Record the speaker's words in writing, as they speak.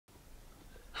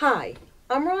Hi,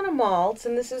 I'm Ronna Maltz,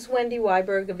 and this is Wendy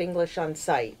Weiberg of English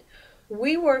Onsite.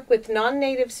 We work with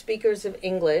non-native speakers of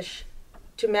English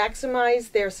to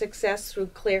maximize their success through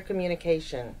clear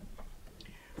communication.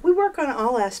 We work on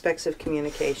all aspects of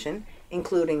communication,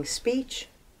 including speech,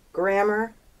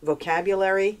 grammar,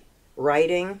 vocabulary,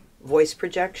 writing, voice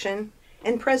projection,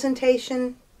 and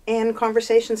presentation and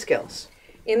conversation skills.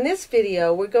 In this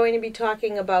video, we're going to be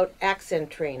talking about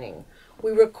accent training. We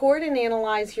record and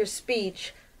analyze your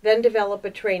speech, then develop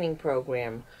a training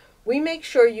program. We make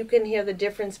sure you can hear the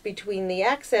difference between the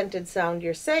accented sound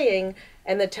you're saying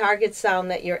and the target sound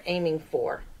that you're aiming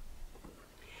for.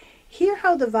 Hear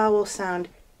how the vowel sound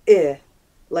I,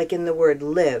 like in the word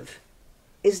live,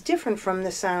 is different from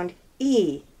the sound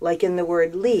E, like in the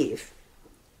word leave.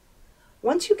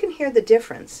 Once you can hear the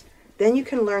difference, then you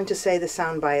can learn to say the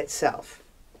sound by itself.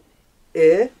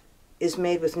 I is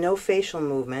made with no facial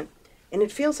movement, and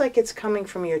it feels like it's coming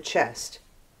from your chest.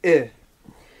 I.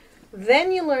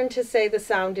 Then you learn to say the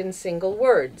sound in single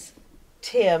words.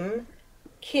 Tim,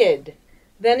 kid.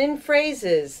 Then in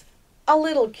phrases, a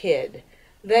little kid.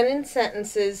 Then in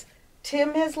sentences,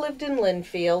 Tim has lived in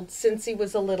Linfield since he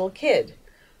was a little kid.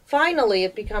 Finally,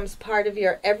 it becomes part of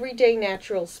your everyday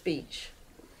natural speech.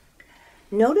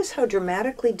 Notice how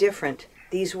dramatically different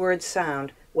these words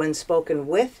sound when spoken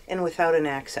with and without an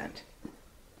accent.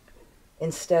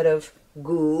 Instead of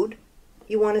good,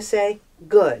 you want to say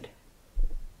good.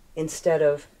 Instead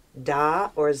of da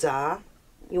or za,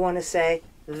 you want to say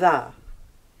the.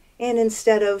 And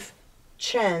instead of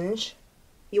change,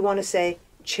 you want to say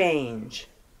change.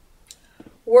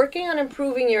 Working on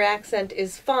improving your accent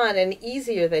is fun and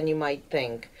easier than you might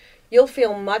think. You'll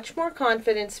feel much more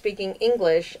confident speaking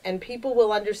English, and people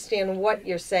will understand what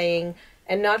you're saying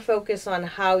and not focus on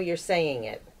how you're saying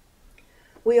it.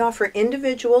 We offer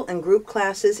individual and group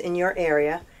classes in your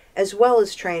area, as well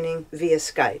as training via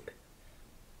Skype.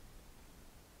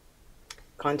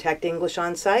 Contact English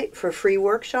Onsite for a free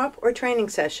workshop or training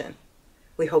session.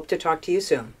 We hope to talk to you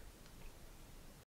soon.